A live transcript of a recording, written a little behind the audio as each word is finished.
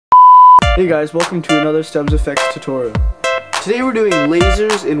Hey guys, welcome to another Stems Effects tutorial. Today we're doing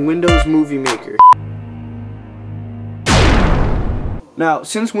lasers in Windows Movie Maker. Now,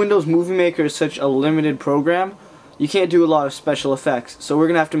 since Windows Movie Maker is such a limited program, you can't do a lot of special effects, so we're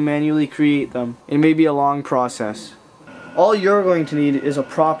going to have to manually create them. It may be a long process. All you're going to need is a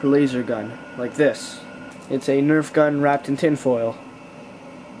proper laser gun, like this. It's a Nerf gun wrapped in tinfoil.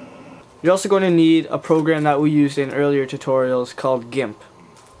 You're also going to need a program that we used in earlier tutorials called GIMP.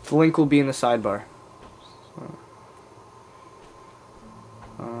 The link will be in the sidebar.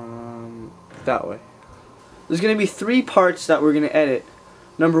 That way. There's going to be 3 parts that we're going to edit.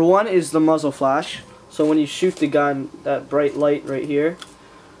 Number 1 is the muzzle flash. So when you shoot the gun, that bright light right here.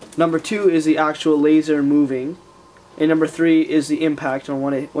 Number 2 is the actual laser moving. And number 3 is the impact on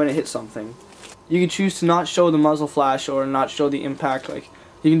when it hits something. You can choose to not show the muzzle flash or not show the impact. Like,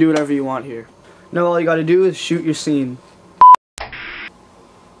 you can do whatever you want here. Now all you got to do is shoot your scene.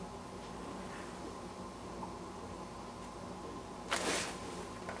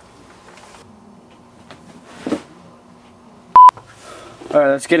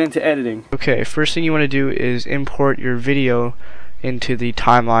 Alright, let's get into editing. Okay, first thing you want to do is import your video into the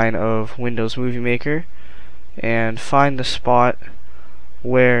timeline of Windows Movie Maker and find the spot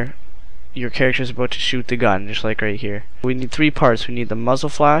where your character is about to shoot the gun, just like right here. We need 3 parts. We need the muzzle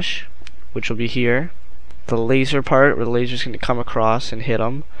flash, which will be here, the laser part where the laser is going to come across and hit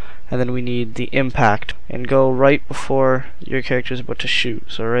them, and then we need the impact, and go right before your character is about to shoot.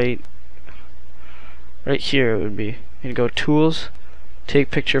 So right here it would be. And go Tools,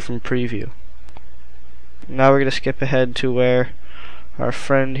 Take Picture from Preview. Now we're going to skip ahead to where our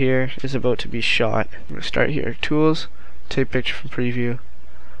friend here is about to be shot. I'm going to start here. Tools, Take Picture from Preview,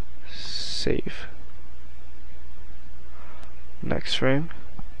 Save. Next frame.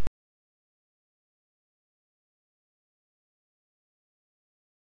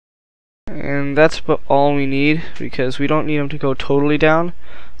 And that's about all we need, because we don't need him to go totally down.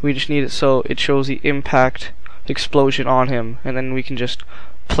 We just need it so it shows the impact explosion on him, and then we can just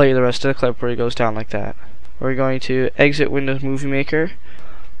play the rest of the clip where he goes down like that. We're going to exit Windows Movie Maker.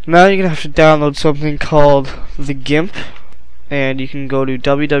 Now you're going to have to download something called the GIMP, and you can go to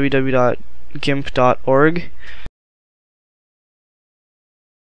www.gimp.org.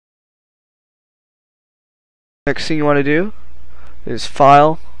 Next thing you want to do is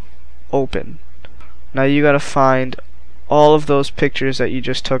File, Open. Now you got to find all of those pictures that you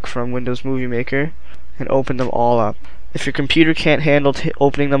just took from Windows Movie Maker and open them all up. If your computer can't handle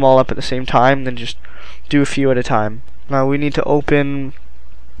opening them all up at the same time, then just do a few at a time. Now we need to open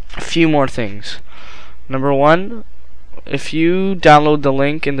a few more things. Number 1, if you download the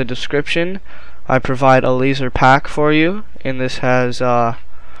link in the description, I provide a laser pack for you, and this has the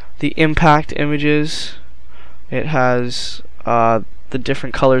impact images. It has the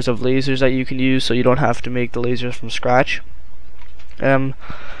different colors of lasers that you can use, so you don't have to make the lasers from scratch.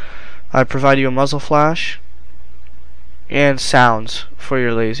 I provide you a muzzle flash and sounds for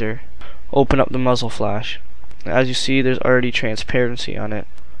your laser. Open up the muzzle flash. As you see, there's already transparency on it.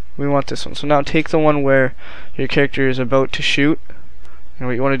 We want this one. So now take the one where your character is about to shoot, and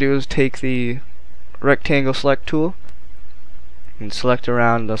what you want to do is take the rectangle select tool and select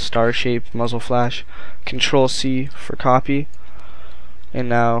around the star-shaped muzzle flash. Control C for copy, and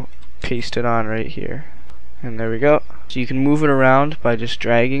now paste it on right here. And there we go. So you can move it around by just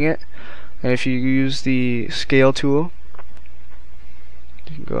dragging it, and if you use the scale tool,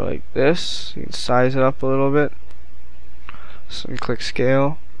 you can go like this. You can size it up a little bit. So you click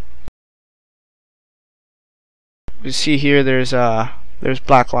scale. You see here there's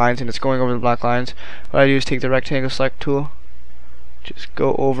black lines, and it's going over the black lines. What I do is take the rectangle select tool, just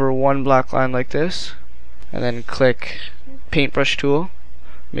go over one black line like this, and then click paintbrush tool.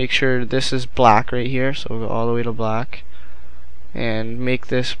 Make sure this is black right here, so we'll go all the way to black, and make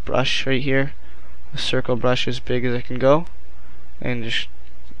this brush right here, the circle brush, as big as it can go, and just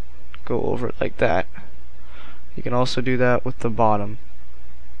go over it like that. You can also do that with the bottom.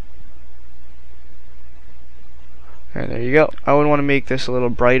 And there you go. I would want to make this a little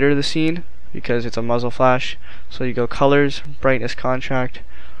brighter, the scene, because it's a muzzle flash. So you go Colors, Brightness, Contrast,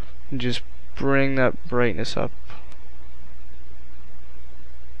 and just bring that brightness up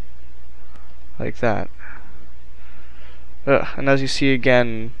like that. And as you see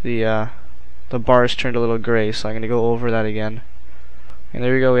again, the bars turned a little gray, so I'm going to go over that again. And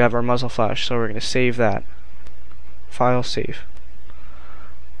there we go, we have our muzzle flash. So we're going to save that. File, save.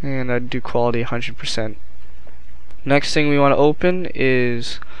 And I'd do quality 100%. Next thing we want to open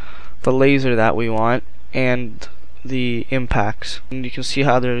is the laser that we want and the impacts. And you can see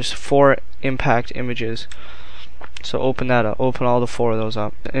how there's 4 impact images. So open that up, open all the 4 of those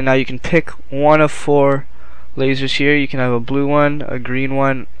up. And now you can pick one of 4 lasers here. You can have a blue one, a green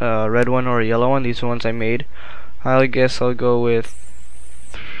one, a red one, or a yellow one. These are the ones I made. I guess I'll go with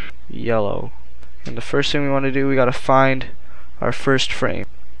yellow. And the first thing we want to do, we got to find our first frame.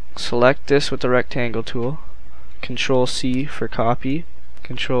 Select this with the rectangle tool. Control C for copy.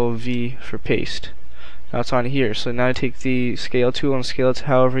 Control V for paste. Now it's on here. So now take the scale tool and scale it to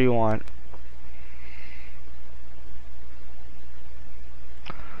however you want.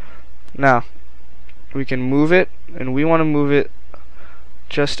 Now we can move it, and we want to move it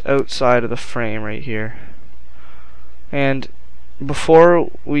just outside of the frame right here. And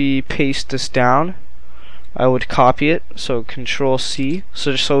before we paste this down, I would copy it, so Control C,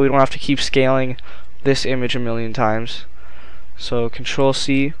 so just so we don't have to keep scaling this image a million times. So Control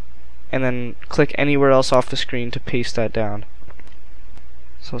C, and then click anywhere else off the screen to paste that down.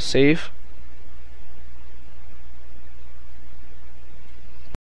 So save.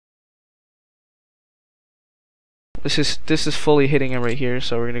 This is fully hitting it right here,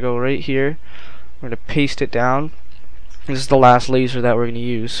 so we're gonna go right here. We're gonna paste it down. This is the last laser that we're gonna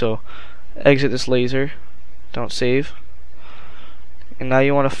use, so exit this laser, don't save. And now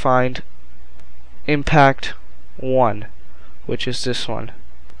you want to find impact 1, which is this one.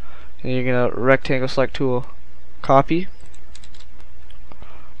 And you're gonna rectangle select tool, copy,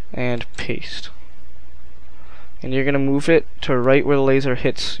 and paste. And you're gonna move it to right where the laser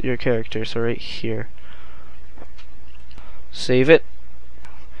hits your character, so right here. Save it,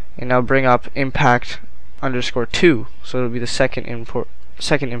 and now bring up impact _2, so it'll be the second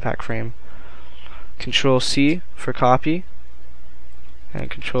impact frame. Control C for copy, and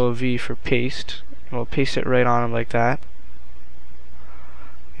Control V for paste, and we'll paste it right on him like that.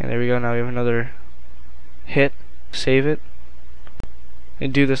 And there we go. Now we have another hit. Save it,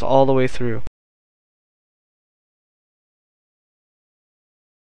 and do this all the way through.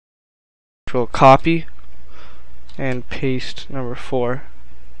 Control copy and paste number 4,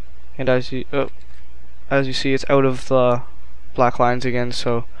 and as you see, it's out of the black lines again,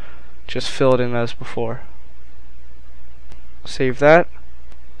 so just fill it in as before. Save that.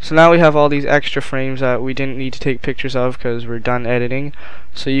 So now we have all these extra frames that we didn't need to take pictures of because we're done editing.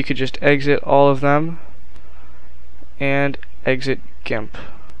 So you could just exit all of them and exit GIMP.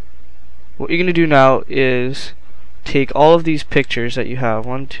 What you're going to do now is take all of these pictures that you have,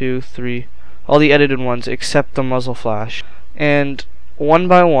 1, 2, 3, all the edited ones except the muzzle flash, and one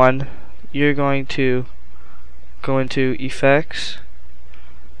by one you're going to go into effects,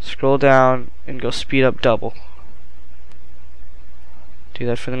 scroll down, and go speed up double. Do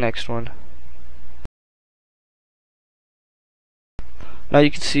that for the next one. Now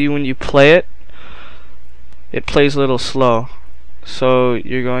you can see when you play it, it plays a little slow, so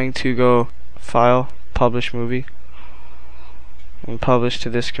you're going to go file, publish movie, and publish to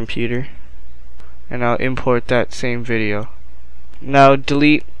this computer, and now import that same video. Now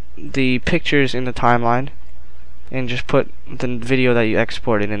delete the pictures in the timeline and just put the video that you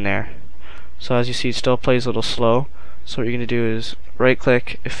exported in there. So as you see, it still plays a little slow, so what you're going to do is right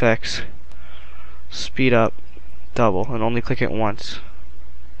click, effects, speed up double, and only click it once.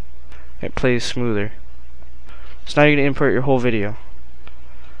 It plays smoother. So now you're going to import your whole video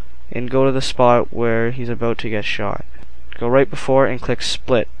and go to the spot where he's about to get shot. Go right before and click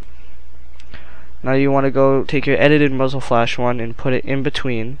split. Now you want to go take your edited muzzle flash one and put it in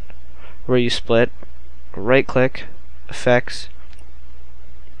between where you split. Right click, effects,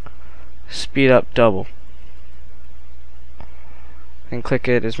 speed up double, and click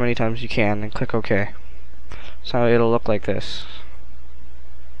it as many times as you can and click OK. So it'll look like this.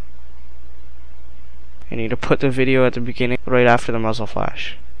 You need to put the video at the beginning right after the muzzle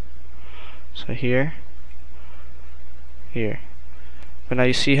flash. So here, here. But now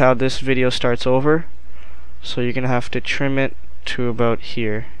you see how this video starts over, so you're gonna have to trim it to about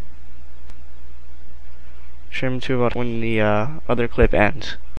here. Trim to about when the other clip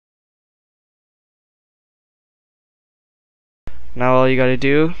ends. Now all you gotta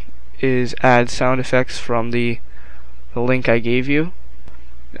do is add sound effects from the link I gave you.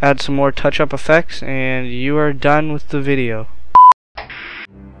 Add some more touch-up effects and you are done with the video.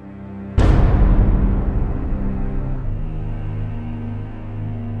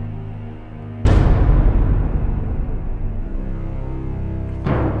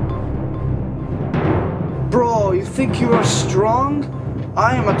 Bro, you think you are strong?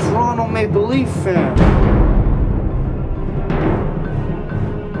 I am a Toronto Maple Leaf fan.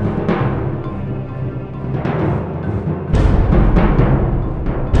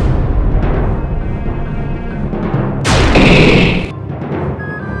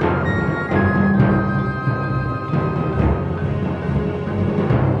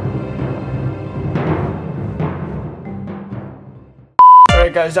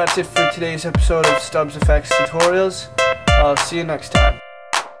 Alright guys, that's it for today's episode of Stubbs Effects Tutorials. I'll see you next time.